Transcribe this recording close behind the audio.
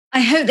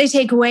I hope they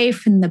take away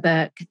from the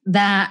book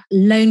that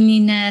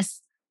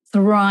loneliness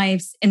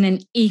thrives in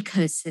an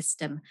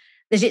ecosystem,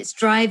 that its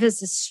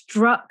drivers are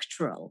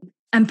structural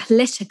and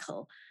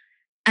political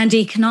and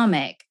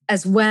economic,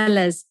 as well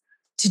as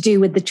to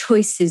do with the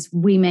choices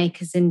we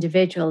make as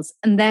individuals,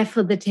 and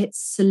therefore that its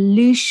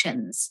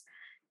solutions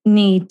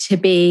need to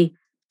be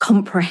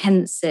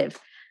comprehensive,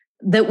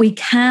 that we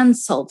can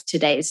solve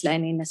today's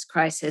loneliness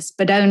crisis,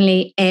 but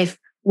only if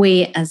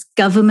we as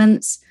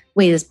governments,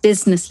 we as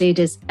business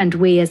leaders, and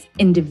we as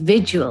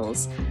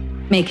individuals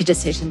make a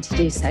decision to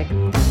do so.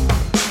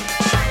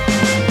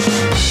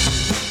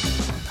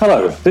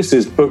 Hello, this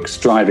is Books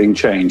Driving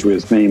Change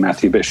with me,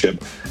 Matthew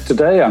Bishop.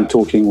 Today I'm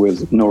talking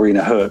with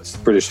Norina Hertz,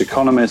 British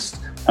economist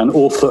and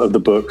author of the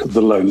book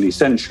The Lonely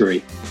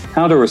Century: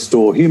 How to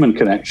Restore Human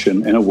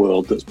Connection in a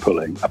World That's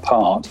Pulling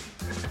Apart.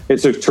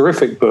 It's a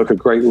terrific book, a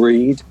great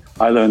read.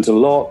 I learned a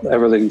lot,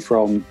 everything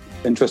from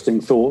interesting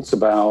thoughts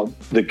about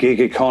the gig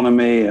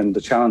economy and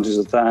the challenges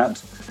of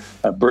that,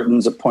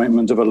 Britain's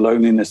appointment of a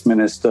loneliness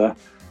minister,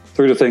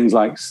 through to things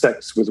like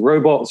sex with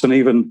robots and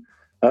even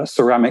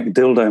ceramic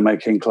dildo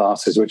making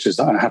classes, which is,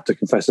 I have to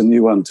confess, a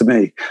new one to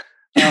me.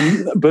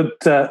 But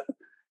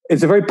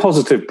it's a very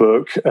positive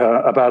book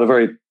about a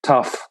very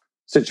tough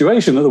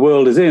situation that the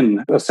world is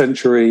in, a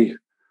century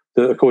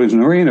that, according to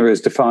Norina,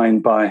 is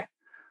defined by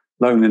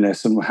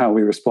loneliness and how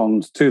we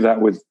respond to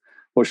that with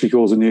what she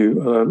calls a new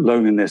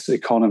loneliness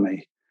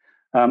economy.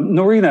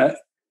 Norina,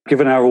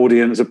 given our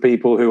audience of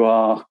people who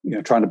are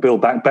trying to build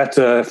back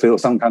better, feel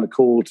some kind of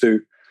call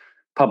to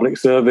public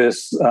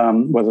service,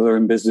 whether they're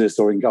in business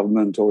or in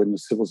government or in the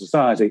civil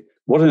society,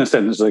 what in a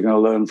sentence are they going to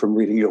learn from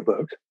reading your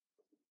book?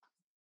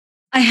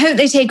 I hope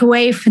they take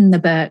away from the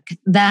book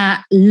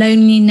that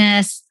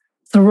loneliness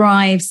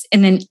thrives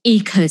in an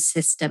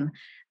ecosystem,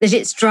 that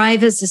its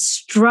drivers are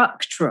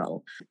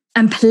structural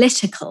and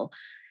political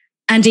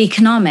and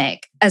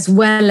economic, as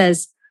well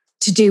as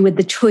to do with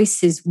the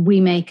choices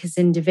we make as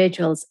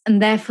individuals, and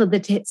therefore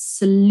that its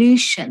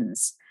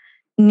solutions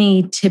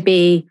need to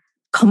be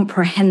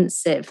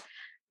comprehensive,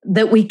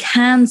 that we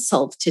can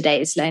solve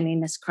today's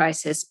loneliness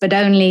crisis, but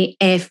only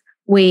if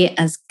we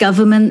as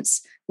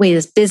governments, we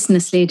as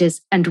business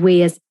leaders, and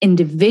we as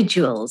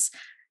individuals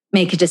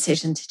make a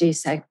decision to do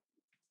so.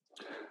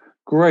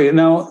 Great.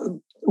 Now,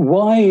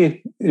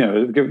 why,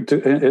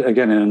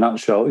 again, in a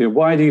nutshell,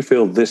 why do you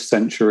feel this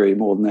century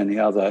more than any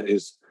other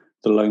is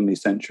the lonely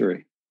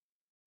century?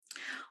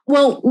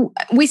 Well,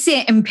 we see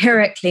it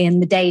empirically in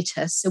the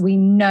data. So we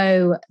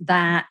know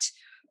that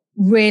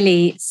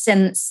really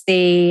since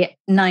the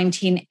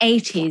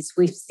 1980s,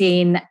 we've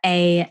seen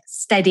a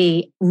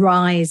steady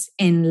rise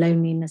in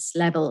loneliness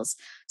levels.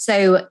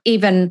 So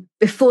even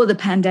before the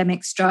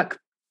pandemic struck,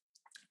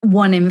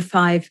 1 in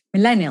 5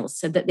 millennials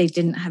said that they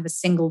didn't have a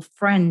single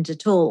friend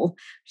at all,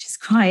 which is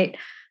quite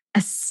a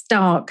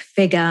stark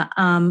figure.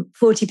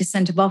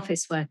 40% of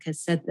office workers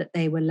said that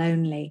they were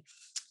lonely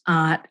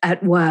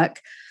at work.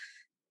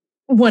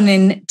 1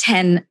 in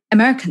 10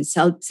 Americans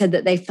said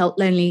that they felt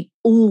lonely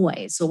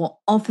always or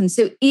often.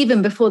 So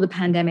even before the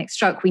pandemic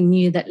struck, we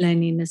knew that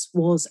loneliness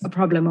was a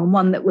problem, and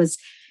one that was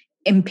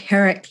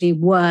empirically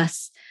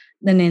worse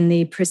than in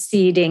the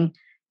preceding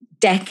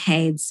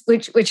decades,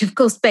 which of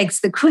course begs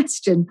the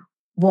question,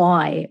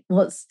 why?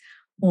 What's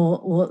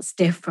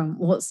different?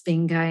 What's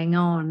been going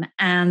on?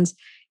 And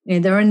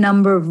there are a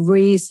number of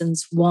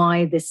reasons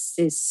why this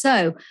is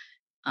so,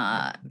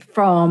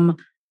 from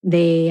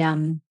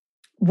the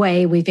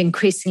way we've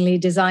increasingly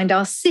designed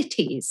our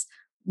cities,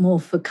 more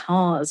for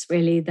cars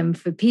really than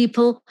for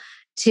people,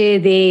 to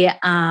the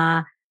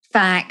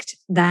fact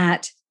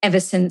that ever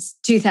since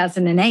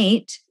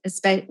 2008,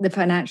 the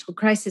financial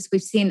crisis,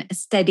 we've seen a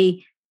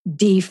steady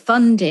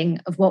defunding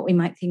of what we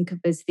might think of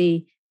as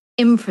the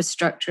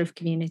infrastructure of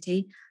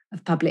community,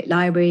 of public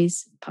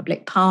libraries,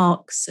 public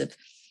parks, of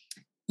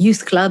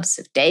youth clubs,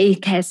 of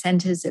daycare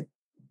centres, of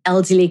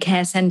elderly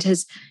care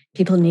centres.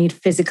 People need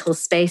physical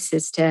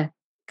spaces to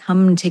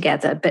come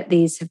together, but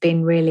these have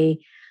been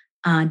really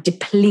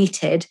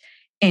depleted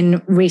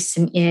in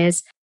recent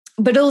years.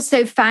 But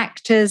also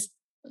factors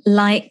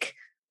like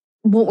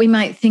what we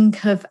might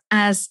think of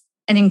as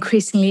an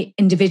increasingly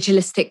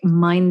individualistic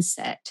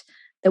mindset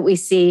that we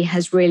see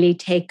has really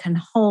taken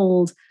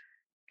hold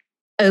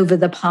over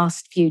the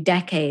past few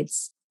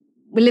decades.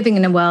 We're living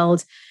in a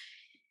world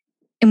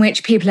in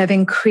which people have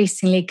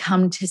increasingly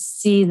come to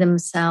see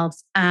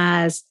themselves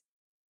as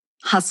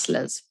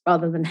hustlers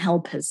rather than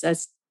helpers,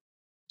 as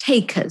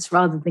takers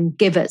rather than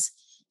givers,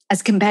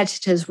 as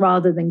competitors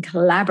rather than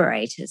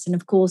collaborators. And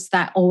of course,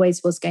 that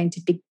always was going to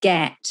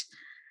beget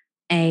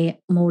a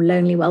more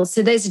lonely world.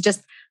 So those are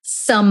just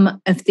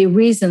some of the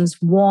reasons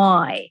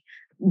why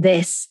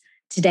this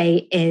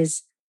today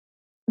is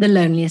the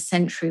loneliest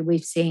century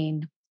we've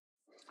seen.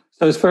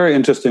 So it's very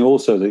interesting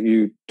also that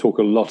you talk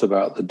a lot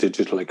about the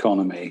digital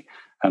economy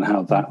and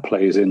how that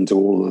plays into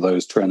all of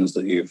those trends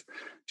that you've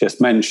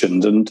just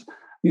mentioned. And,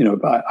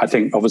 I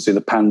think obviously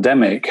the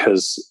pandemic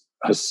has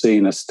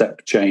seen a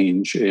step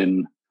change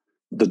in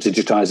the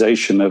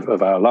digitization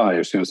of our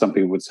lives. Some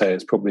people would say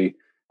it's probably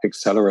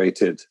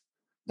accelerated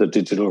the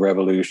digital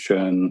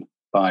revolution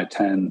by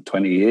 10,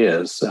 20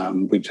 years.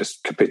 We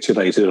just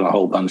capitulated on a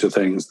whole bunch of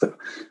things that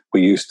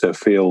we used to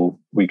feel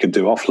we could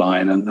do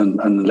offline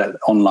and let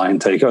online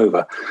take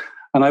over.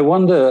 And I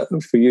wonder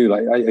for you,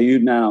 like, are you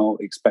now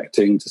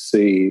expecting to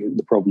see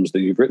the problems that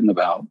you've written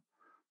about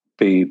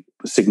be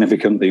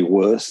significantly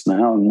worse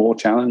now and more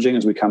challenging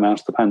as we come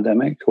out of the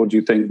pandemic? Or do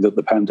you think that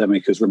the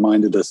pandemic has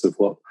reminded us of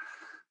what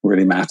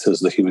really matters,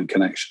 the human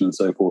connection and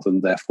so forth,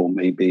 and therefore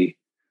maybe,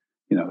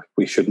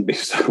 we shouldn't be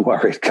so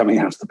worried coming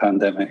out of the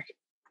pandemic?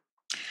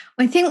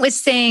 I think we're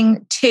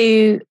seeing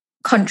two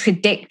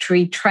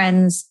contradictory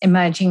trends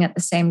emerging at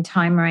the same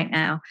time right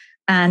now,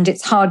 and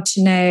it's hard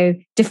to know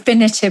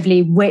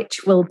definitively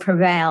which will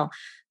prevail.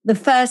 The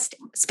first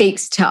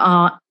speaks to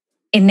our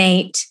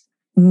innate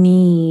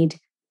need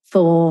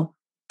for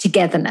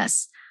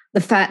togetherness, the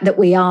fact that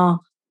we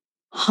are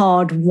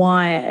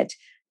hardwired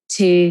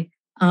to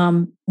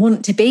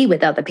want to be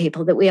with other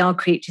people, that we are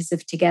creatures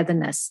of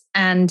togetherness,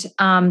 and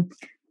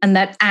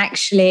that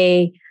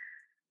actually,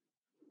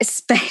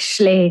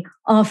 especially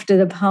after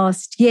the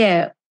past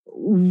year,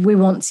 we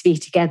want to be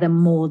together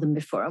more than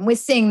before. And we're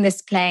seeing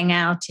this playing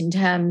out in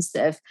terms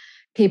of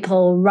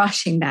people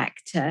rushing back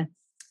to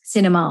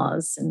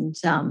cinemas and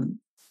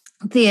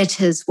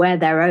theatres where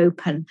they're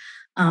open,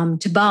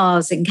 to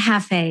bars and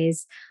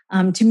cafes,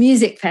 to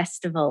music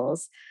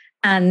festivals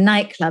and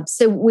nightclubs.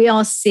 So we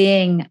are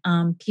seeing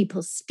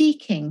people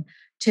speaking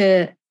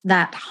to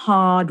that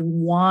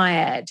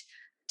hardwired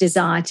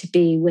desire to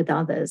be with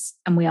others.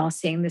 And we are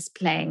seeing this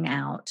playing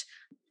out,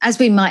 as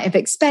we might have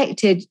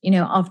expected,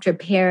 after a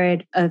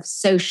period of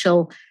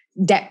social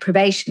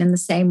deprivation, in the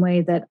same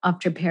way that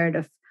after a period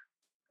of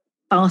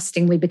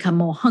fasting, we become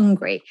more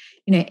hungry.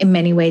 In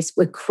many ways,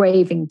 we're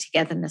craving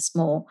togetherness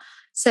more.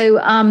 So,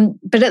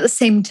 but at the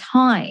same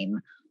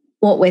time,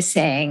 what we're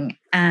seeing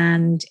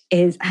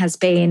has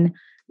been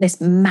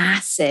this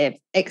massive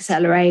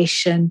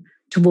acceleration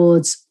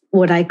towards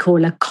what I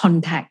call a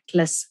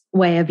contactless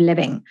way of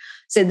living.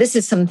 So this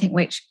is something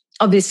which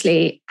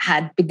obviously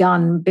had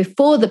begun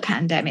before the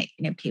pandemic.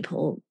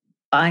 People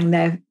buying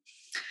their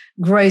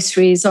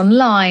groceries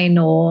online,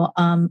 or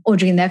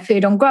ordering their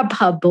food on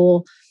Grubhub,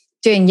 or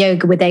doing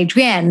yoga with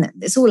Adrienne.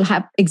 This all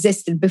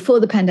existed before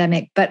the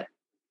pandemic, but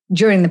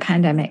during the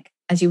pandemic,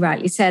 as you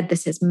rightly said,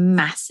 this has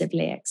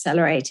massively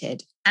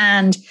accelerated.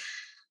 And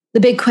the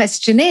big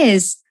question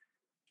is,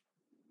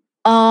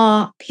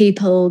 are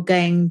people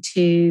going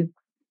to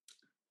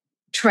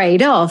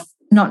trade off,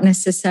 not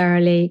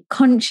necessarily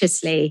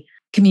consciously,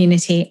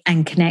 community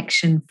and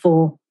connection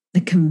for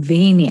the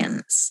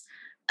convenience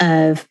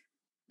of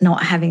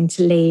not having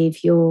to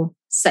leave your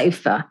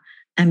sofa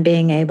and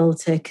being able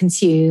to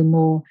consume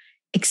or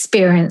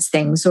experience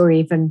things, or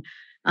even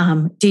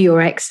do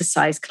your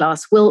exercise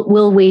class?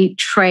 Will we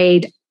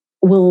trade?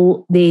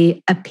 Will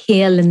the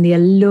appeal and the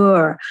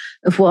allure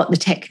of what the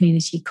tech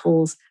community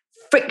calls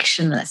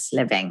frictionless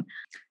living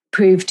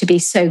prove to be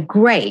so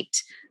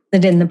great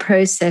that in the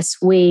process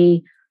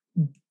we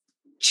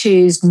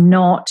choose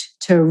not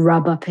to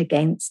rub up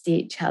against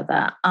each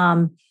other,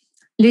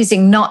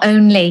 losing not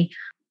only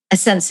a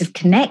sense of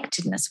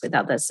connectedness with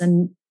others,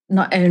 and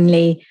not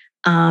only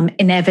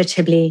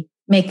inevitably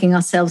making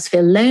ourselves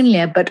feel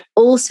lonelier, but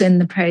also in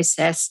the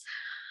process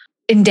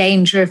in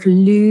danger of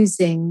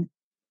losing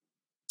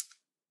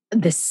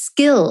the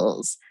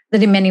skills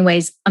that in many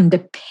ways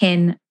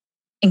underpin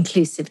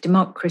inclusive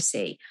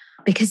democracy.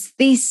 Because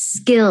these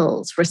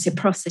skills,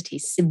 reciprocity,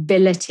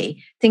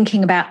 civility,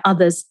 thinking about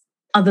others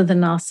other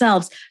than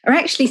ourselves, are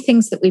actually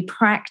things that we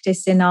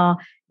practice in our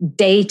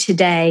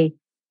day-to-day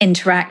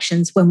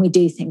interactions when we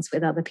do things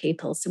with other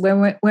people. So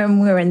when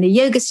we're in the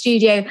yoga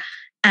studio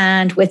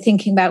and we're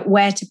thinking about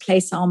where to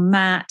place our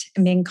mat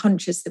and being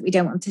conscious that we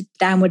don't want to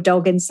downward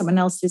dog in someone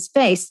else's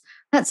face,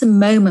 that's a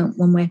moment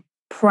when we're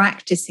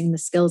practicing the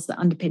skills that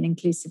underpin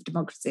inclusive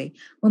democracy.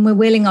 When we're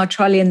wheeling our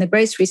trolley in the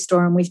grocery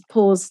store and we've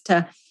paused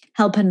to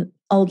help an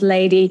old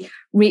lady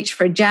reach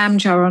for a jam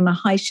jar on a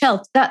high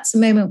shelf, that's a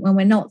moment when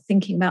we're not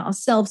thinking about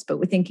ourselves, but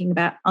we're thinking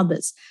about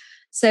others.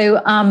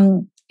 So,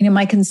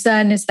 my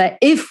concern is that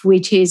if we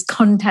choose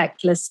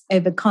contactless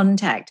over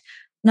contact,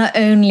 not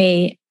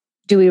only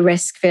do we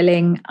risk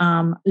feeling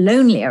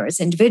lonelier as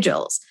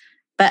individuals,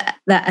 but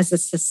that as a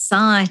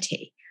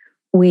society,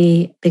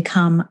 we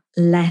become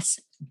less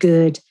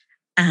good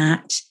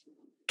at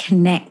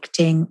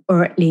connecting,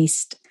 or at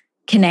least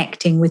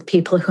connecting with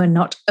people who are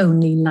not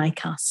only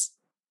like us.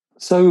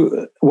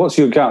 So what's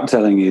your gut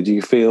telling you? Do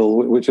you feel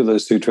which of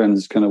those two trends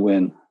is going to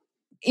win?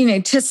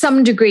 To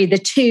some degree,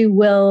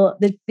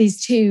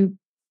 these two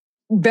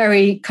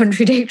very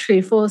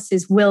contradictory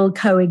forces will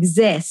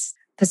coexist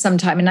for some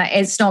time. And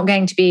it's not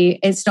going to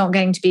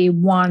be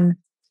one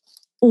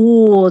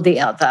or the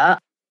other.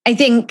 I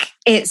think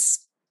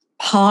it's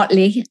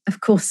partly,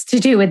 of course, to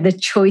do with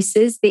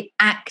the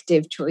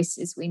active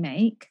choices we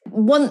make.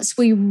 Once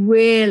we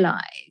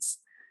realize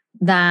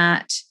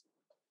that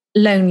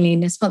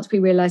loneliness, once we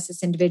realize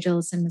as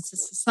individuals and as a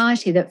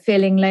society that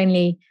feeling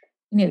lonely,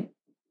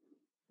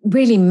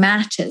 really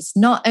matters,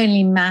 not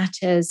only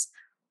matters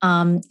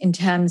in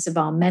terms of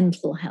our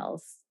mental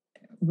health,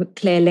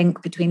 clear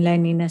link between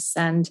loneliness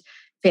and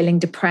feeling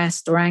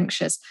depressed or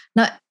anxious.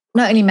 Not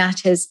only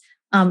matters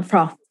for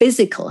our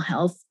physical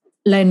health,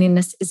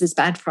 loneliness is as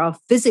bad for our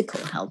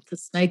physical health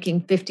as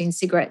smoking 15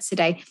 cigarettes a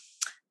day,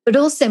 but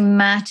also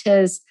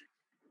matters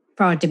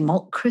for our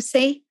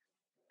democracy.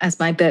 As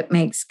my book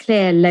makes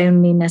clear,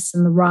 loneliness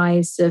and the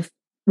rise of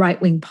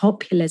right-wing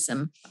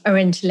populism are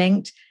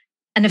interlinked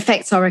and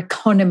affects our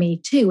economy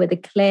too, with a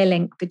clear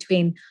link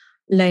between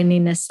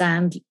loneliness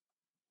and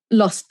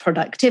lost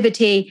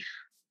productivity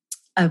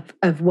of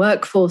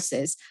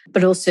workforces,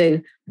 but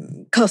also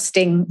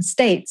costing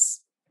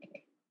states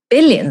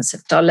billions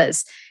of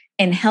dollars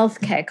in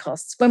healthcare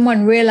costs. When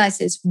one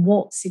realizes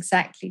what's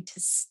exactly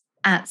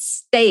at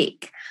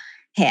stake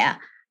here,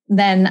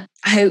 then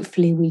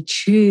hopefully we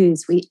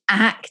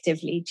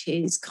actively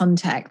choose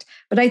contact.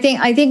 But I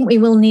think we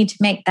will need to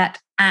make that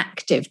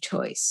active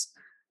choice,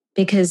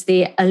 because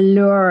the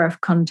allure of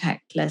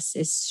contactless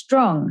is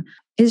strong.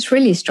 It's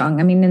really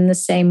strong. I mean, in the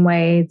same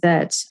way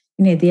that,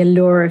 the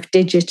allure of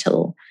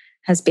digital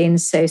has been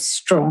so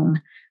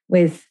strong,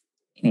 with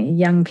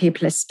young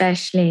people,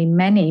 especially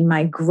many,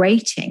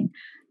 migrating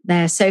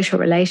their social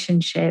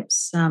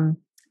relationships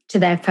to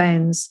their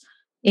phones,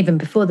 even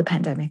before the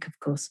pandemic, of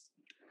course.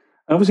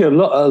 Obviously, a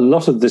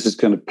lot of this is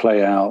going to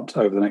play out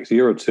over the next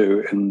year or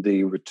two in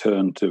the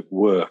return to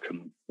work,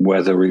 and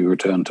whether we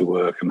return to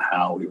work and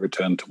how we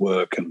return to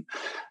work. And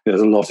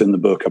there's a lot in the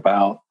book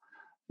about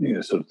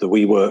sort of the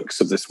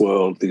WeWorks of this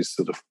world, these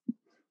sort of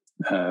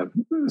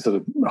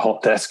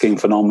hot desking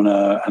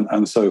phenomena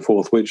and so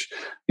forth, which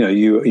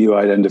you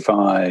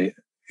identify,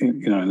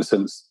 in a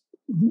sense,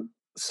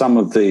 some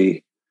of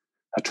the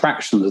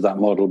attractions of that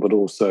model, but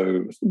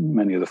also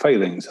many of the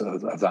failings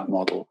of that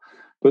model.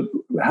 But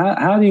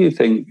how do you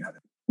think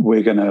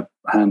we're going to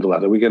handle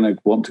that? Are we going to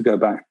want to go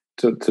back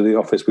to the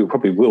office? We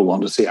probably will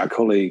want to see our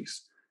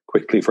colleagues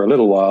quickly for a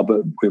little while,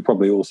 but we'll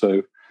probably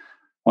also,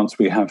 once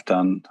we have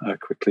done,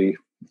 quickly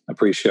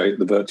appreciate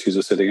the virtues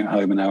of sitting at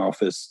home in our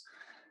office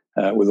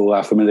with all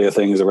our familiar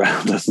things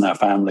around us and our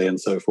family and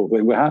so forth.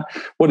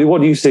 What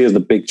do you see as the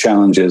big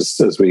challenges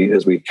as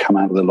we come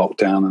out of the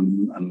lockdown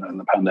and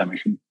the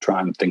pandemic and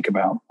try and think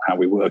about how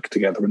we work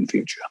together in the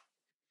future?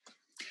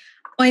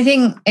 I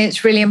think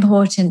it's really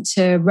important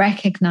to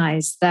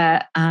recognize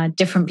that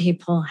different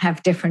people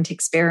have different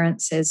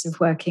experiences of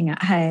working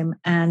at home.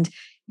 And,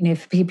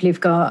 for people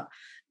who've got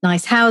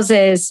nice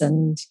houses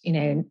and,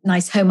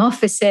 nice home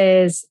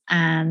offices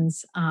and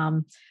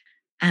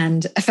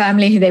a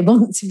family who they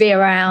want to be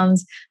around,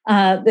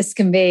 this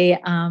can be,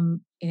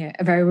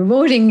 a very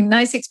rewarding,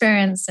 nice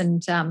experience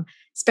and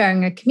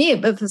sparing a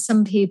commute. But for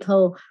some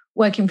people,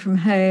 working from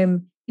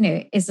home,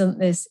 isn't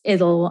this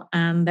idyll,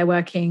 and they're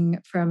working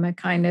from a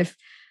kind of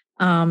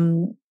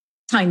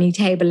tiny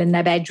table in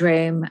their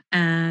bedroom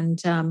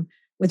and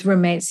with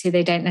roommates who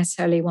they don't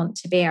necessarily want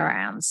to be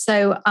around.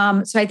 So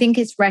I think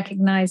it's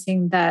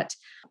recognizing that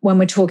when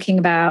we're talking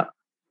about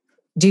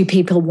do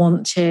people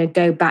want to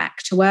go back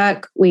to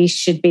work, we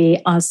should be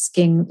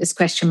asking this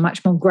question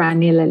much more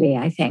granularly,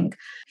 I think.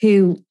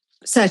 Who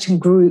certain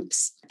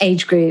groups,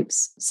 age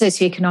groups,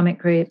 socioeconomic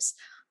groups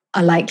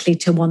are likely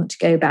to want to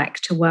go back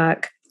to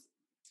work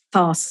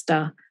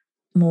faster,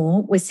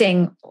 more. We're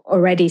seeing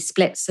already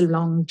splits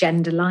along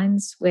gender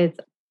lines, with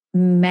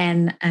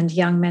men and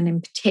young men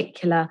in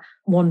particular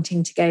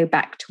wanting to go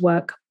back to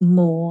work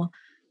more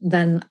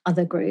than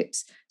other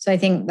groups. So I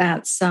think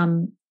that's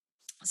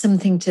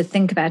something to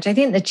think about. I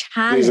think the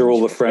challenge... These are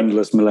all the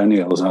friendless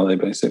millennials, are they,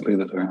 basically,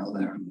 that are out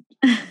there?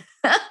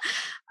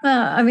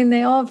 Well, I mean,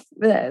 they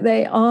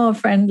are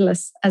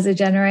friendless as a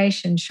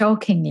generation,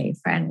 shockingly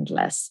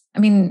friendless. I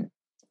mean,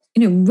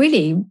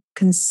 really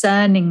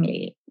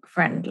concerningly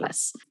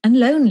friendless and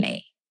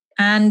lonely.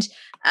 And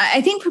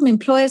I think from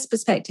employers'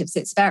 perspectives,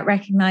 it's about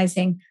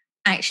recognizing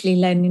actually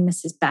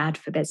loneliness is bad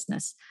for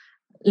business.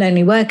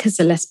 Lonely workers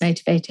are less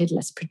motivated,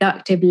 less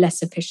productive,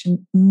 less efficient,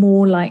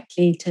 more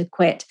likely to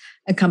quit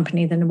a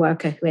company than a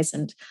worker who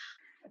isn't.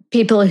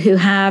 People who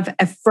have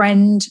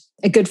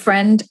a good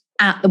friend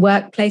at the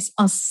workplace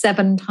are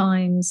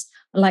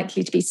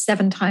likely to be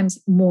 7 times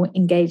more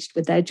engaged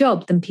with their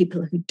job than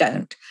people who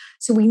don't.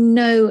 So we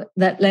know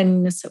that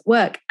loneliness at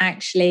work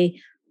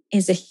actually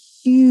is a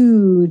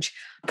huge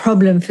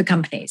problem for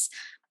companies,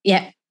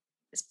 yet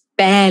it's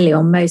barely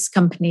on most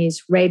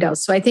companies'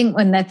 radars. So I think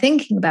when they're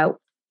thinking about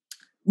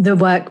the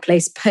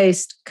workplace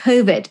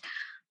post-COVID,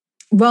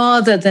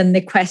 rather than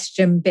the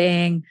question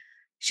being,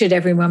 should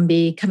everyone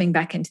be coming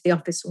back into the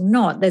office or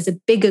not, there's a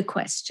bigger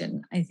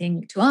question, I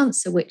think, to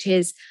answer, which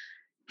is,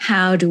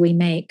 how do we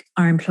make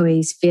our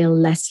employees feel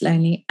less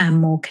lonely and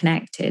more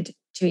connected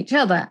to each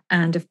other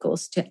and, of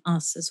course, to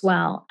us as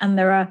well? And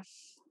there are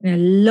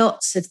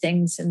lots of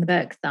things in the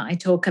book that I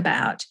talk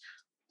about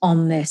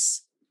on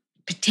this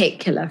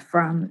particular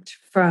front,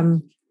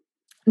 from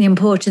the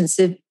importance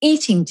of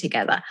eating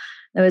together.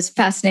 There was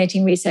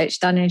fascinating research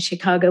done in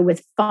Chicago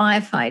with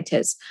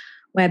firefighters,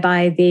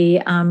 whereby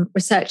the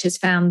researchers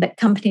found that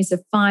companies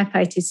of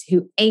firefighters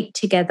who ate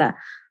together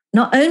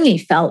not only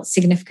felt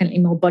significantly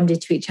more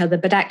bonded to each other,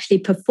 but actually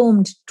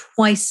performed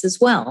twice as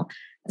well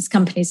as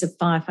companies of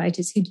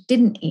firefighters who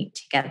didn't eat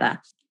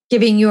together.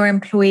 Giving your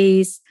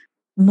employees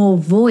more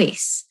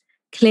voice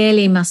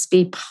clearly must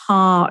be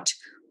part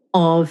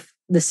of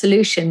the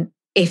solution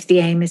if the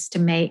aim is to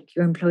make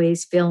your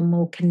employees feel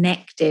more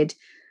connected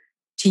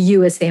to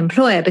you as the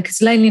employer,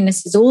 because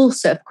loneliness is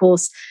also, of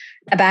course,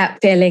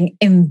 about feeling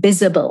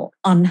invisible,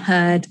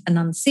 unheard, and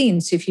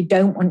unseen. So if you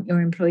don't want your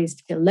employees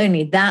to feel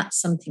lonely, that's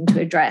something to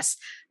address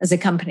as a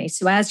company.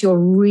 So as you're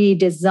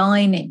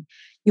redesigning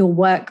your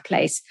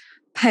workplace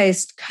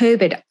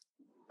post-COVID,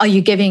 are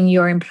you giving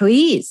your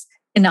employees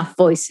enough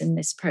voice in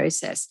this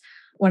process?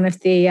 One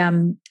of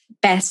the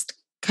best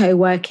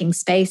co-working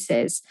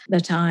spaces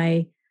that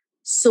I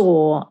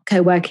saw,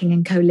 co-working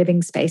and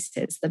co-living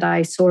spaces that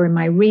I saw in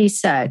my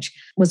research,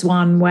 was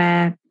one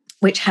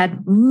which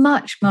had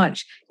much,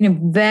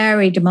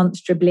 very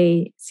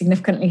demonstrably,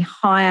 significantly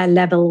higher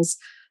levels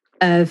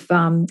of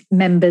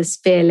members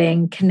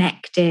feeling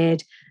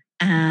connected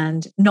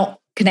and not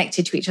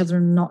connected to each other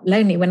and not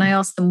lonely. When I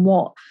asked them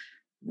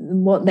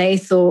what they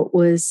thought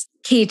was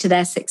key to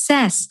their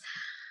success,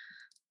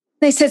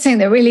 they said something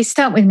that really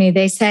stuck with me.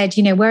 They said,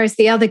 whereas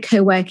the other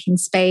co-working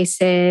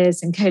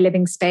spaces and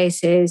co-living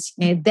spaces,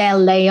 they'll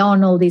lay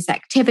on all these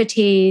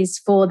activities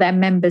for their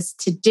members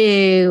to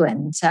do,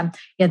 and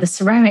the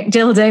ceramic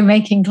dildo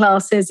making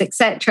classes,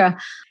 etc.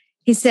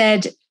 He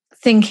said,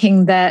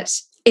 thinking that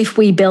if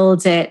we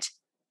build it,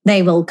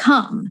 they will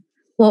come.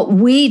 What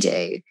we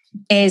do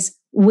is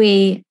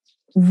we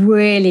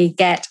really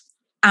get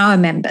our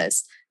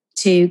members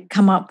to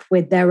come up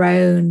with their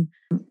own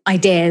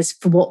ideas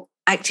for what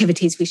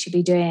activities we should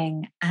be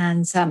doing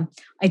and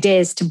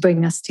ideas to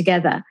bring us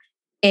together.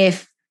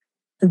 If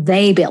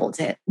they build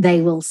it,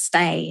 they will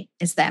stay,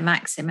 is their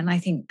maxim. And I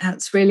think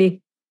that's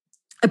really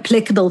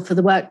applicable for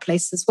the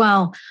workplace as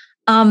well.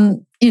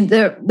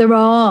 There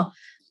are,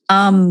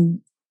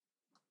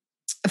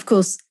 of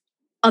course,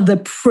 other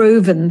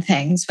proven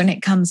things when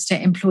it comes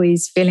to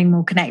employees feeling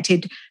more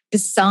connected.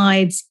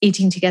 Besides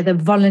eating together,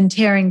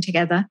 volunteering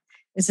together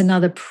is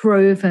another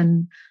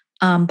proven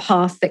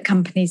path that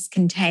companies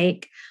can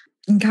take.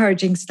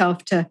 Encouraging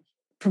staff to,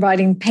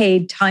 providing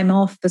paid time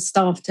off for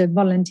staff to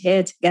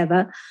volunteer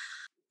together.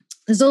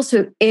 There's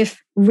also, if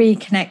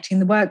reconnecting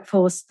the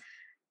workforce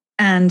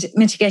and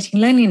mitigating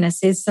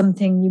loneliness is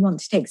something you want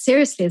to take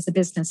seriously as a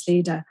business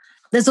leader,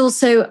 there's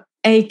also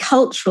a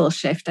cultural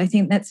shift I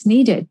think that's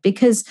needed,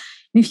 because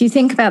if you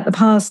think about the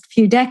past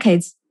few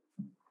decades,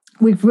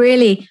 we've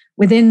really,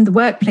 within the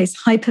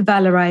workplace,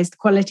 hypervalorized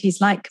qualities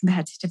like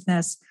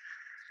competitiveness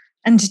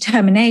and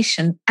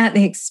determination at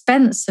the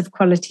expense of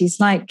qualities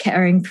like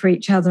caring for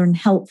each other and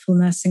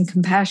helpfulness and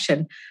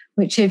compassion,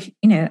 which have,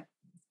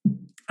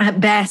 at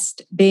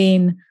best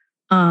been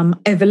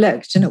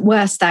overlooked and at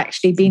worst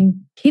actually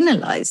been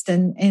penalized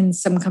in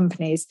some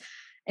companies.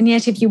 And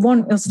yet, if you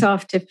want your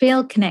staff to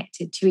feel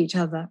connected to each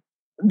other,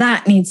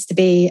 that needs to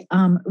be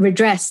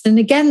redressed. And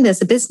again,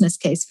 there's a business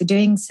case for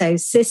doing so.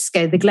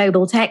 Cisco, the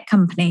global tech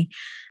company,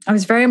 I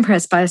was very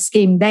impressed by a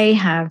scheme they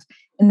have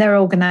in their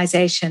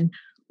organization,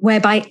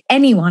 whereby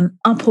anyone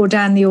up or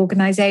down the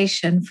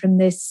organization, from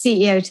the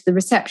CEO to the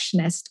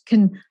receptionist,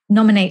 can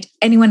nominate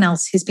anyone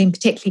else who's been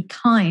particularly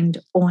kind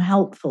or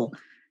helpful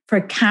for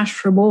a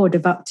cash reward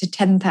of up to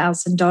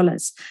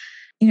 $10,000.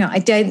 I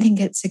don't think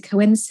it's a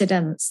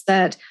coincidence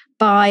that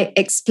by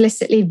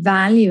explicitly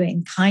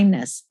valuing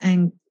kindness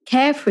and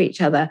care for each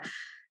other,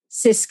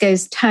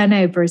 Cisco's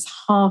turnover is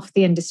half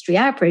the industry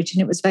average.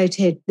 And it was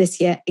voted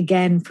this year,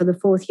 again, for the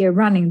fourth year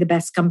running, the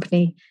best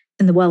company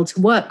in the world to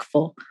work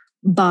for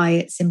by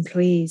its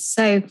employees.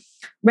 So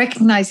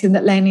recognizing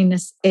that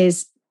loneliness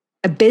is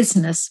a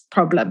business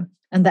problem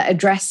and that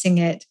addressing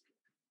it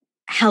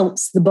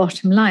helps the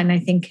bottom line, I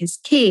think, is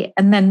key.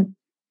 And then,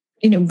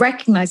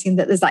 recognizing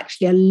that there's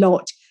actually a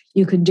lot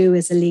you can do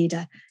as a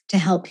leader to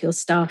help your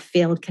staff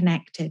feel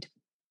connected.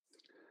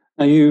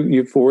 Now,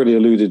 you've already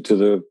alluded to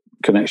the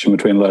connection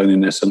between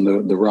loneliness and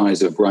the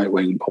rise of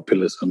right-wing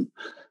populism.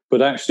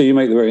 But actually, you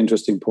make the very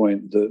interesting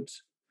point that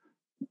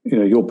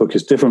your book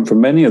is different from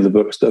many of the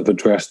books that have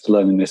addressed the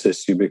loneliness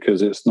issue,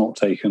 because it's not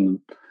taken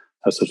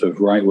a sort of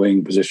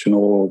right-wing position,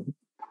 or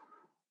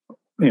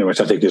which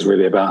I think is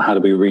really about how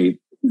do we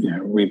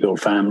rebuild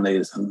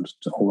families and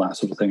all that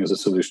sort of thing as a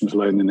solution to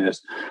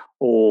loneliness,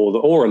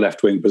 or a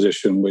left-wing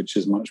position, which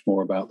is much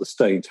more about the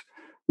state.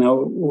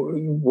 Now,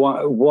 why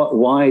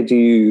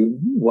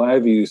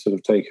have you sort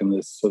of taken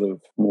this sort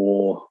of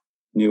more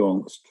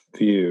nuanced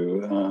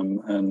view,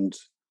 and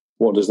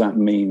what does that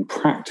mean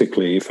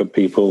practically for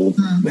people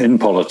in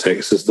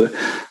politics as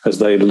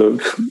they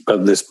look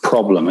at this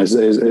problem? Is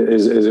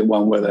it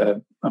one where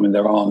there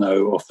are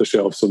no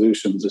off-the-shelf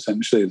solutions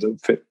essentially that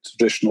fit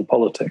traditional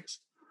politics?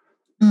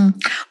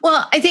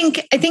 Well, I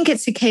think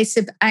it's a case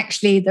of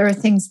actually there are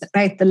things that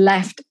both the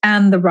left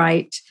and the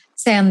right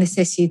say on this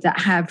issue that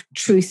have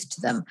truth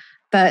to them,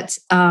 but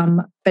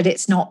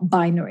it's not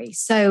binary.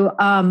 So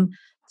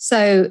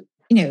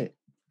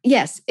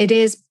yes, it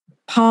is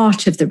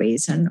part of the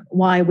reason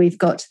why we've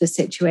got to the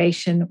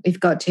situation we've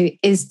got to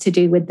is to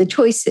do with the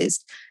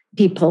choices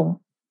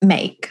people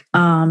make.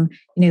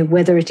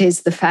 Whether it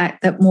is the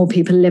fact that more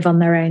people live on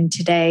their own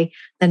today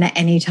than at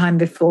any time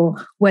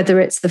before, whether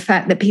it's the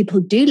fact that people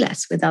do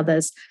less with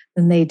others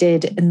than they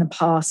did in the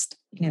past,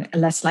 are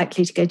less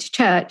likely to go to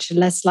church,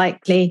 less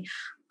likely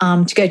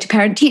to go to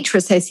parent-teacher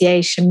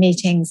association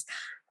meetings,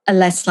 are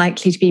less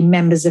likely to be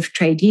members of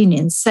trade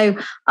unions. So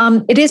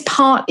it is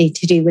partly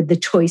to do with the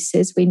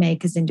choices we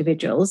make as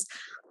individuals.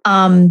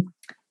 It's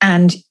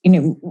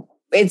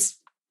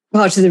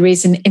part of the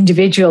reason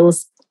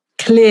individuals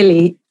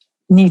clearly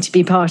need to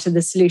be part of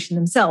the solution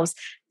themselves.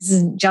 This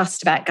isn't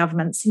just about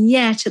governments. And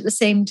yet, at the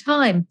same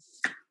time,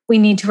 we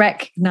need to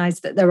recognize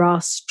that there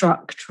are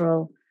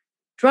structural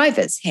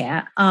drivers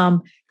here.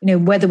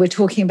 Whether we're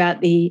talking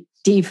about the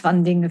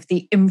defunding of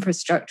the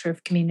infrastructure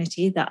of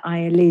community that I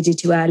alluded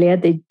to earlier,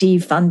 the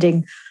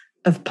defunding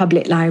of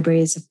public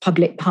libraries, of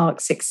public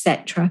parks,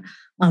 etc.,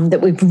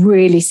 that we've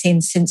really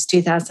seen since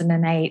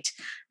 2008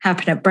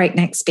 happen at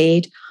breakneck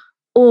speed,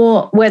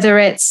 or whether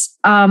it's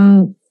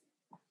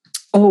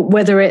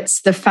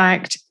the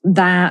fact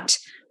that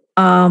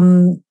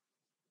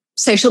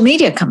social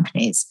media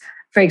companies,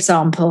 for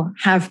example,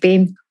 have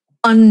been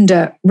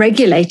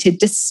under-regulated,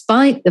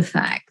 despite the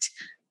fact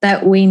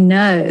that we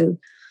know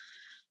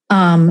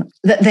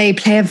that they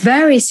play a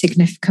very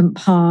significant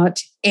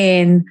part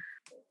in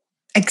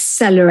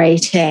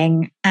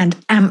accelerating and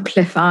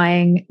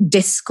amplifying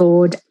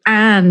discord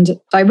and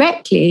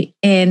directly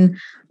in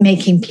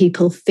making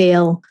people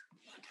feel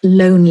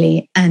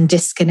lonely and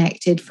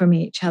disconnected from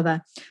each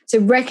other. So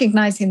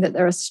recognizing that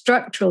there are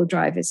structural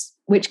drivers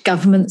which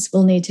governments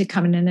will need to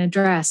come in and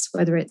address,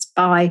 whether it's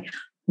by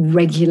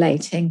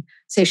regulating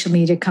social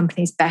media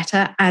companies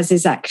better, as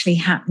is actually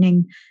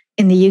happening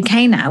in the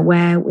UK now,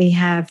 where we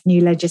have new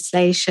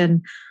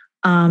legislation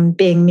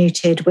being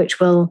mooted, which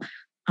will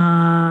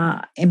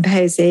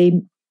impose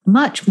a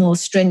much more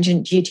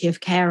stringent duty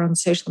of care on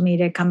social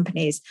media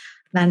companies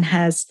than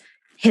has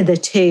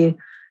hitherto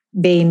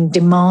been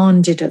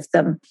demanded of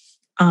them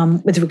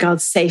with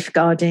regards to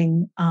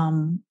safeguarding,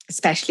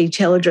 especially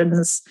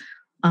children's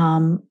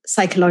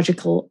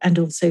psychological and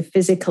also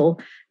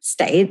physical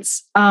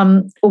states,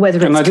 or whether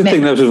it's... And I did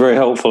think that was very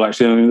helpful,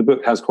 actually. I mean, the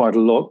book has quite a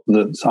lot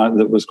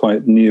that was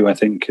quite new, I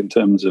think, in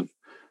terms of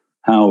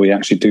how we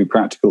actually do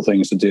practical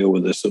things to deal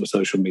with this sort of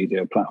social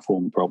media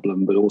platform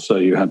problem. But also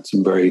you had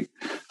some very,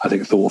 I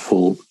think,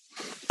 thoughtful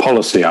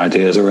policy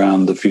ideas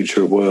around the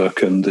future of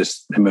work and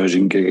this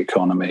emerging gig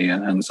economy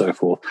and so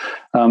forth.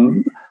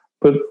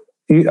 But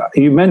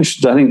you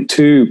mentioned, I think,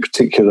 two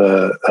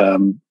particular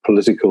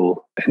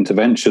political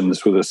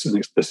interventions with an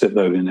explicit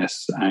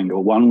loneliness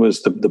angle. One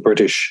was the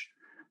British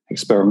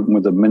experiment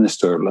with the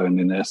Minister of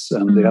Loneliness,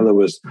 and the other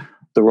was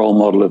the role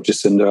model of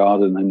Jacinda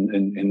Ardern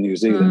in New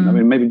Zealand. I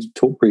mean, maybe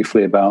talk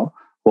briefly about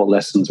what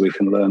lessons we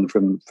can learn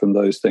from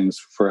those things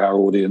for our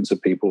audience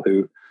of people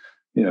who,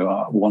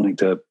 are wanting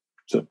to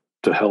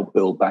help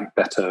build back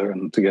better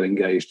and to get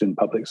engaged in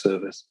public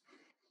service.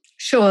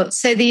 Sure.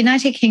 So the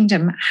United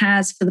Kingdom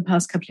has, for the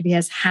past couple of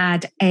years,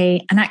 had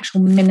an actual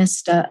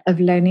Minister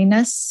of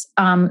Loneliness.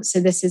 So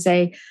this is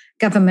a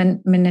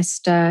government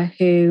minister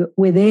who,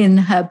 within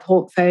her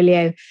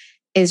portfolio,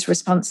 is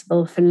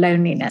responsible for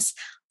loneliness.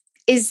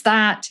 Is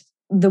that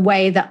the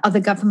way that other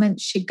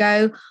governments should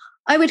go?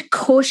 I would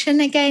caution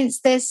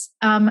against this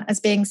as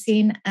being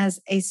seen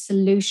as a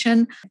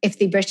solution if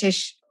the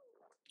British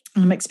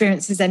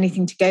experience is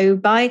anything to go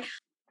by,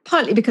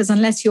 partly because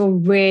unless you're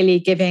really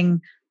giving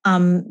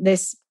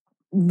this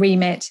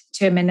remit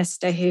to a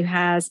minister who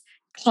has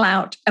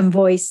clout and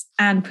voice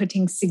and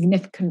putting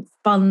significant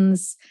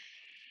funds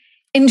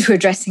into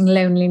addressing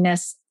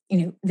loneliness,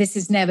 this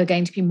is never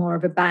going to be more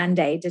of a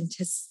band-aid, and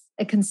to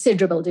a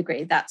considerable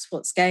degree that's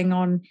what's going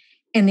on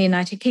in the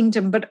United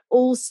Kingdom. But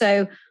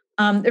also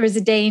there is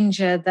a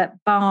danger that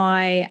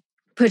by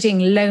putting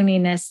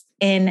loneliness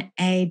in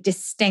a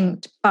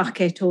distinct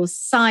bucket or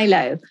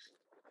silo,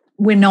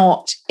 we're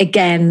not,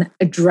 again,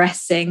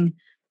 addressing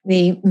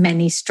the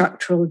many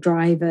structural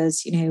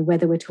drivers,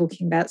 whether we're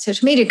talking about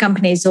social media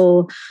companies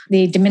or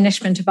the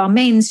diminishment of our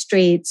main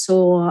streets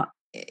or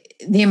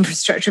the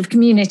infrastructure of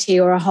community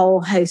or a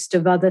whole host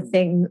of other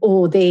things,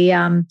 or the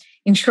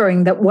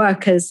ensuring that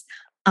workers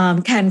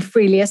can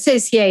freely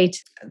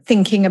associate,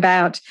 thinking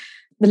about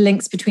the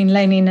links between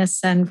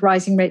loneliness and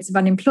rising rates of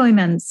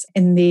unemployment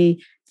in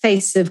the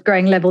face of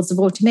growing levels of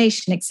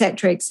automation, et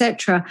cetera, et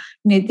cetera.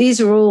 These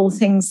are all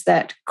things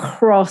that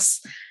cross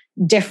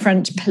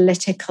different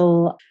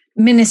political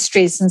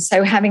ministries. And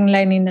so having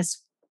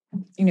loneliness,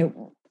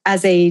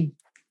 as a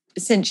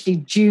essentially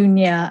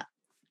junior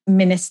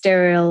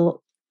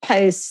ministerial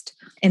post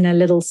in a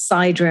little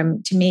side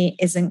room, to me,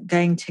 isn't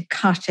going to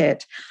cut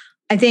it.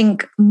 I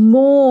think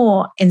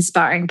more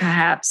inspiring,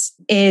 perhaps,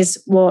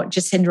 is what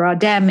Jacinda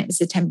Ardern is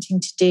attempting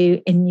to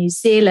do in New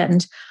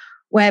Zealand,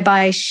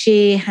 whereby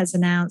she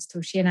announced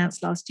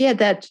last year,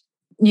 that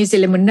New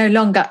Zealand would no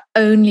longer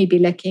only be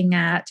looking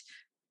at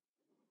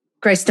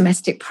gross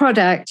domestic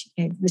product,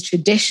 the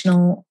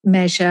traditional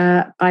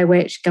measure by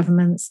which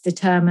governments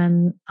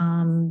determine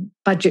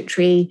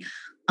budgetary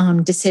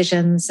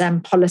decisions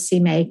and policy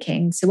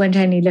making. So won't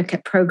only look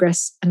at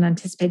progress and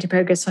anticipated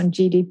progress on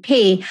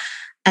GDP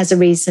as a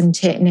reason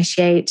to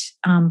initiate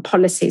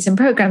policies and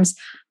programs,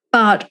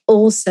 but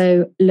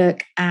also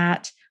look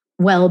at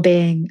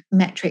well-being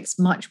metrics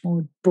much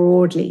more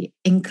broadly,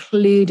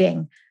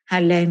 including how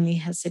lonely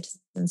her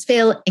citizens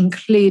feel,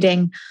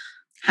 including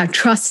how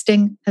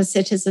trusting her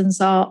citizens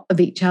are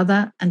of each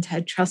other and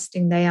how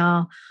trusting they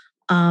are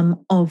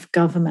of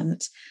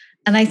government.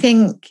 And I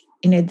think,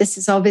 this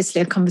is obviously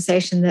a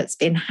conversation that's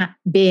been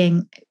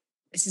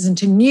this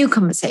isn't a new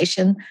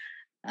conversation,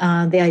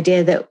 the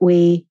idea that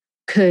we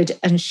could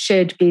and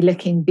should be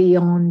looking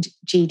beyond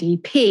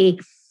GDP.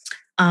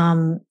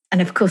 And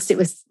of course, it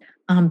was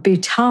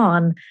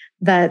Bhutan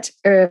that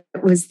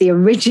was the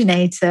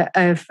originator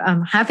of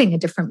having a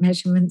different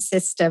measurement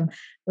system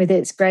with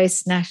its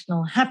gross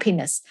national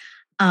happiness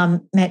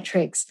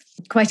metrics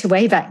quite a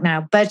way back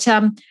now.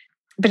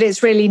 But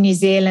it's really New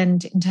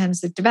Zealand in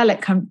terms of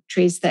developed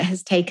countries that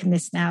has taken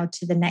this now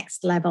to the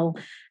next level.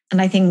 And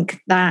I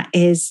think that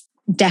is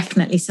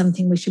definitely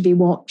something we should be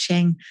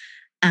watching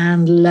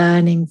and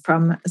learning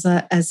from,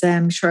 as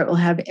I'm sure it will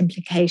have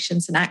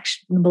implications and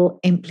actionable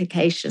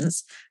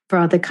implications for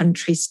other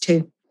countries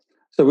too.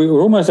 So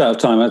we're almost out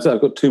of time. I've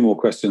got two more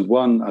questions.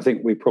 One, I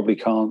think we probably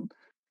can't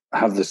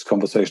have this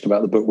conversation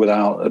about the book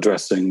without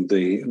addressing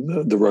the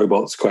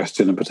robots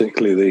question, and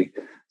particularly the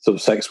sort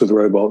of sex with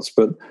robots.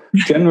 But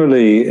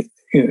generally,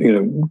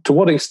 to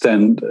what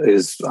extent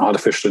is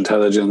artificial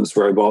intelligence,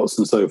 robots,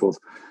 and so forth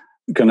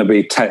going to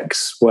be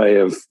tech's way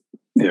of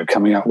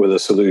coming up with a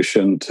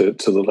solution to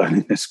the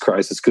loneliness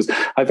crisis? Because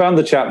I found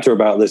the chapter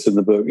about this in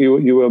the book.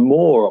 You were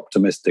more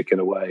optimistic in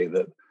a way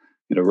that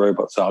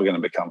robots are going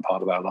to become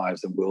part of our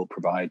lives and will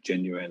provide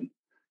genuine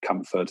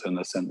comfort and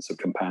a sense of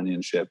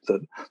companionship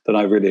that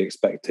I really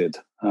expected.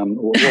 And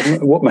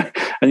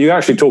you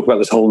actually talk about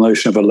this whole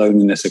notion of a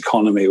loneliness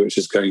economy, which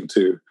is going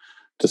to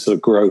sort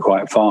of grow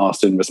quite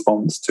fast in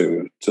response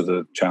to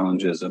the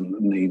challenges and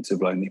needs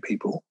of lonely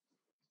people.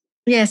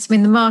 Yes, I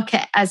mean, the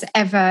market, as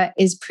ever,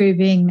 is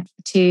proving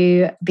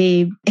to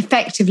be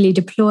effectively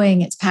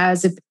deploying its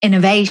powers of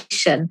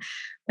innovation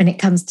when it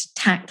comes to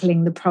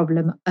tackling the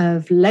problem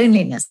of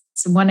loneliness.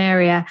 So one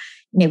area,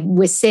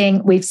 we've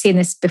seen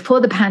this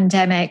before the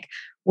pandemic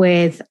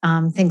with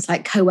things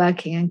like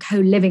co-working and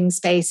co-living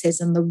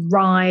spaces and the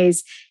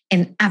rise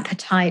in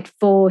appetite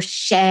for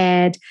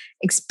shared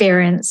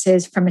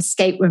experiences, from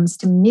escape rooms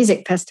to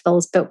music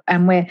festivals.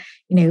 And we're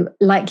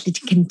likely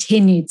to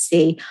continue to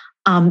see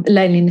the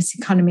loneliness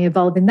economy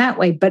evolve in that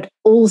way. But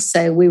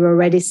also we were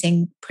already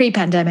seeing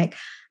pre-pandemic,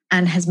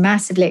 and has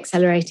massively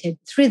accelerated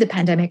through the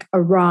pandemic, a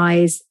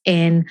rise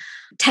in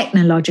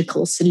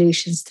technological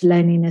solutions to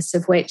loneliness,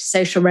 of which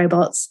social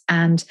robots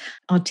and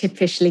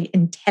artificially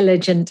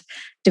intelligent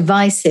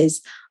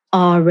devices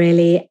are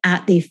really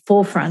at the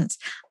forefront.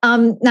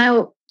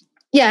 Now,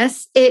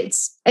 yes,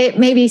 it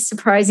may be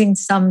surprising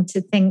to some to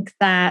think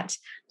that,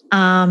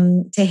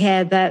 to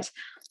hear that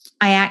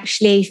I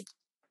actually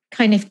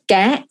kind of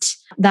get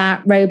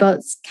that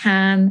robots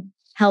can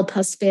help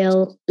us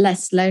feel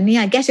less lonely.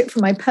 I get it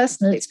from my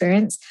personal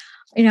experience.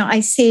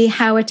 I see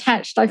how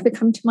attached I've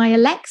become to my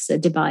Alexa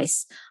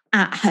device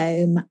at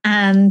home,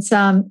 and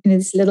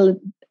this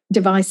little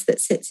device that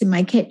sits in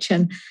my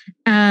kitchen,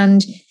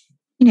 and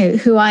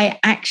who I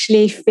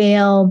actually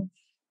feel,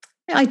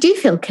 I do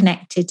feel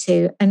connected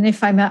to. And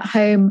if I'm at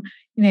home,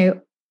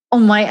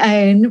 on my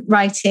own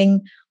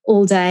writing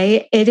all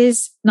day, it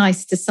is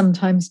nice to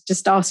sometimes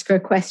just ask her a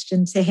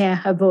question to hear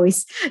her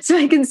voice, so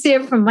I can see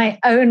it from my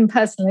own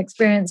personal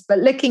experience. But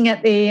looking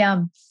at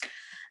the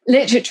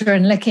literature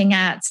and looking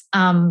at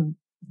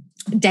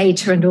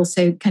data, and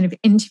also kind of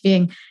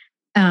interviewing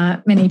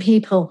many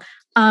people,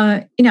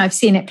 I've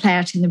seen it play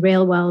out in the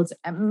real world,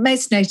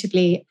 most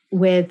notably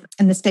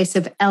in the space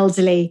of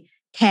elderly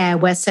care,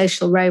 where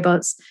social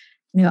robots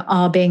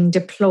are being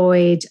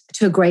deployed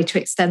to a greater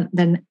extent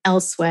than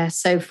elsewhere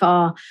so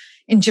far.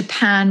 In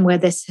Japan, where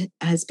this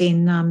has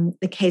been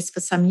the case for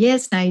some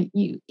years now,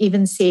 you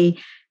even see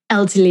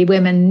elderly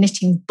women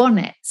knitting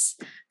bonnets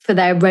for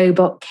their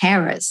robot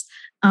carers.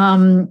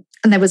 And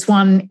there was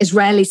one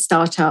Israeli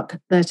startup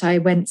that I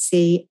went to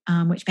see,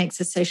 which makes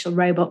a social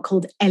robot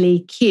called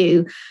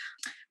LEQ,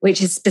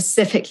 which is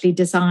specifically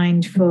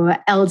designed for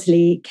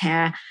elderly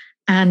care.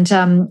 And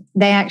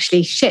they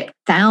actually shipped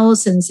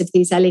thousands of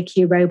these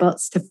LEQ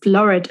robots to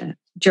Florida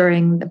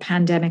during the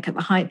pandemic, at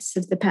the heights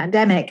of the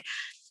pandemic.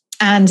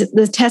 And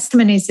the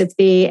testimonies of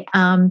the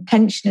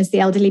pensioners, the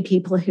elderly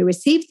people who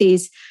received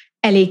these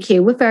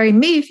LEQ, were very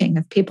moving,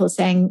 of people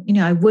saying,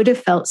 I would have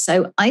felt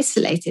so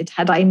isolated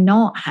had I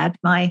not had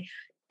my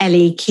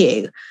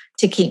LEQ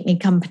to keep me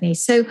company.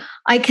 So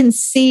I can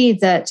see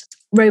that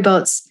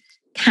robots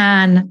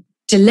can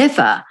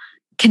deliver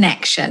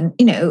connection.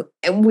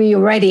 We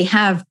already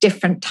have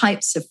different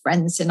types of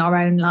friends in our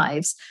own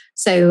lives.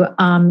 So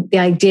the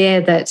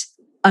idea that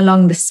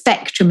along the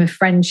spectrum of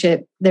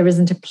friendship, there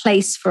isn't a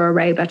place for a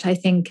robot, I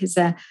think, is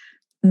a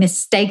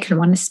mistaken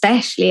one,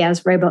 especially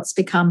as robots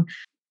become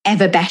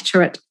ever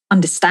better at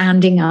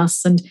understanding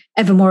us and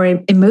ever more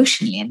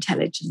emotionally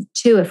intelligent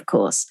too, of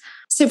course.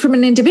 So from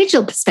an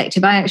individual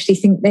perspective, I actually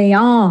think they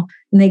are,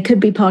 and they could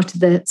be part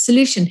of the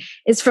solution.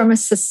 It's from a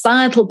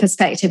societal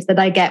perspective that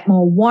I get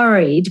more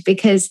worried,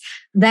 because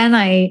then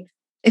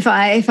if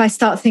I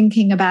start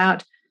thinking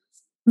about,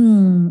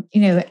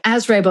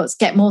 as robots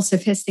get more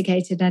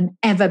sophisticated and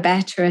ever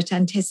better at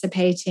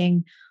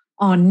anticipating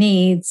our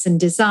needs and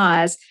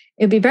desires,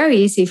 it'd be very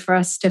easy for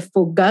us to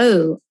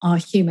forego our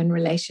human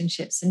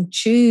relationships and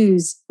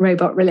choose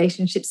robot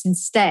relationships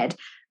instead.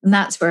 And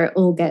that's where it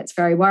all gets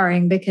very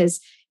worrying, because,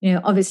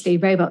 obviously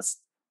robots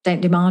don't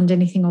demand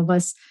anything of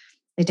us.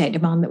 They don't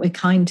demand that we're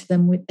kind to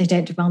them. They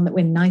don't demand that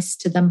we're nice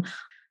to them.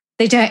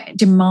 They don't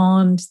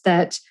demand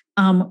that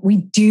we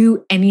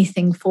do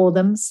anything for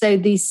them. So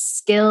these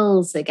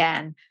skills,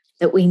 again,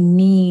 that we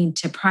need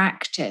to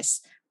practice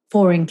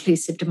for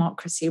inclusive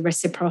democracy,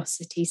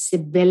 reciprocity,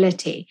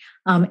 civility,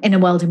 in a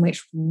world in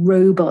which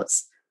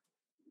robots,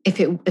 if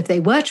they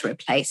were to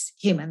replace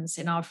humans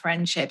in our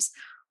friendships,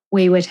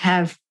 we would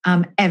have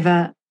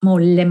ever more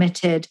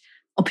limited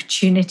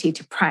opportunity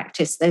to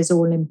practice those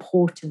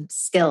all-important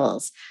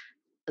skills.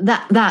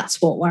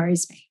 That's what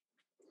worries me.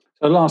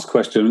 So last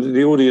question.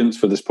 The audience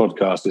for this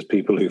podcast is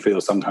people who feel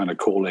some kind of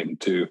calling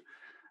to,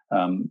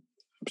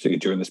 particularly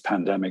during this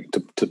pandemic,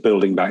 to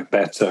building back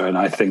better. And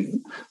I think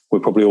we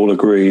probably all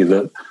agree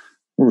that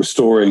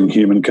restoring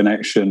human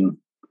connection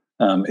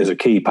is a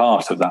key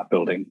part of that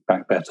building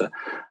back better.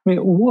 I mean,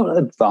 what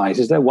advice,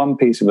 is there one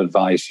piece of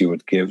advice you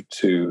would give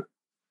to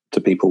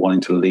people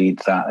wanting to lead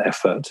that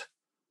effort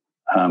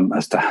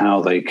as to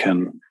how they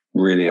can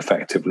really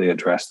effectively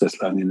address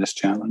this loneliness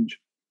challenge?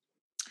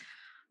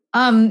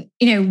 One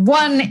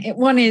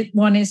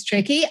is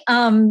tricky,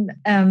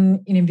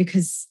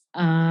 because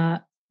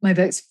my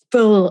book's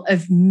full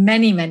of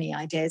many, many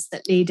ideas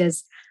that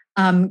leaders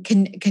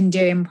can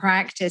do in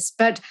practice.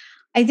 But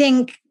I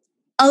think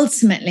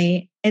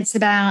ultimately it's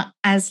about,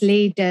 as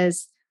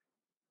leaders,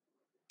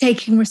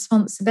 taking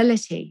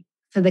responsibility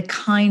for the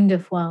kind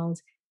of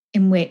world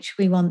in which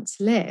we want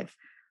to live,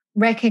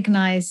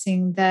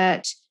 recognizing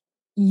that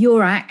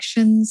your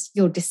actions,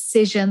 your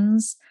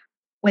decisions,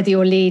 whether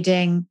you're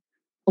leading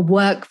a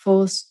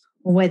workforce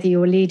or whether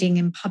you're leading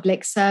in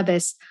public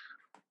service,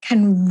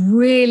 can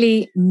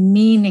really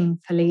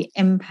meaningfully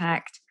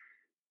impact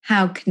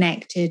how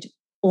connected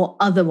or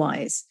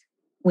otherwise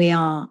we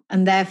are,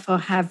 and therefore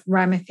have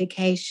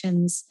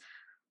ramifications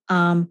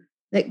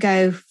that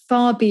go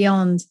far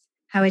beyond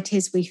how it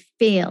is we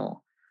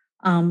feel,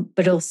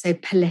 but also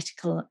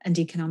political and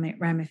economic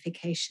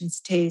ramifications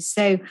too.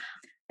 So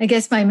I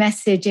guess my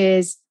message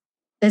is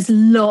there's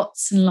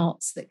lots and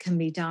lots that can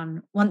be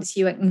done. Once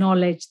you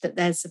acknowledge that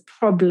there's a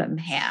problem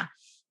here,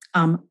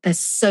 there's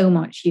so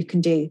much you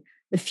can do.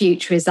 The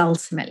future is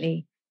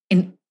ultimately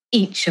in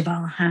each of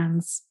our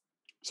hands.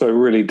 So it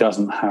really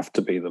doesn't have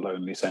to be the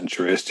lonely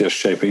century. It's just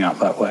shaping up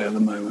that way at the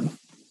moment.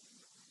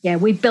 Yeah,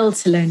 we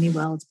built a lonely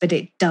world, but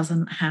it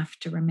doesn't have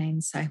to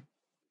remain so.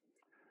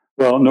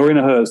 Well,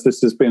 Norina Hertz,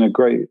 this has been a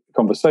great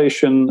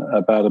conversation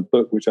about a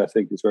book which I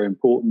think is very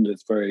important.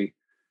 It's very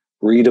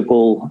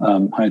readable.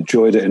 I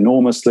enjoyed it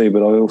enormously,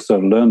 but I also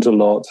learned a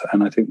lot.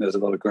 And I think there's a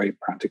lot of great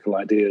practical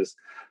ideas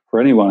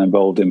for anyone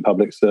involved in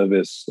public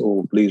service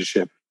or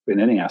leadership in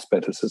any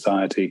aspect of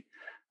society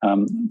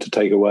to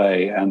take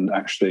away and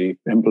actually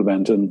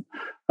implement. And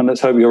let's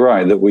hope you're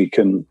right, that we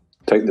can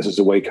take this as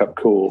a wake-up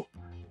call,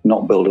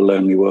 not build a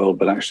lonely world,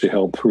 but actually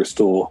help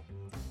restore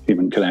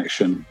human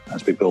connection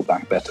as we build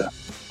back better.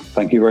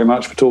 Thank you very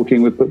much for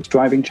talking with Books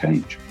Driving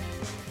Change.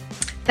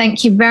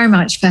 Thank you very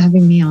much for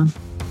having me on.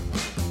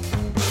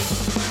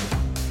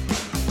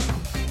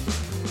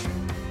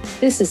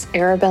 This is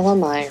Arabella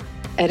Meyer,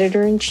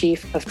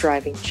 Editor-in-Chief of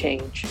Driving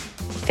Change.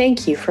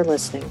 Thank you for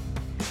listening.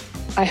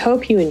 I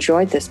hope you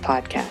enjoyed this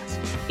podcast.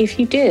 If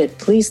you did,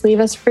 please leave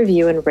us a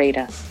review and rate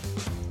us.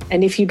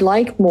 And if you'd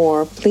like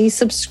more, please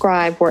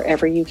subscribe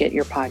wherever you get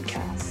your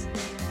podcasts.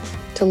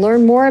 To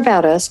learn more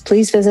about us,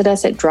 please visit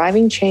us at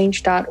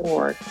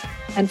drivingchange.org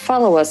and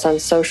follow us on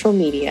social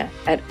media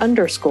at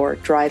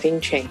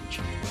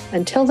 _drivingchange.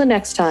 Until the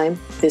next time,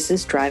 this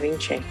is Driving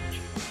Change.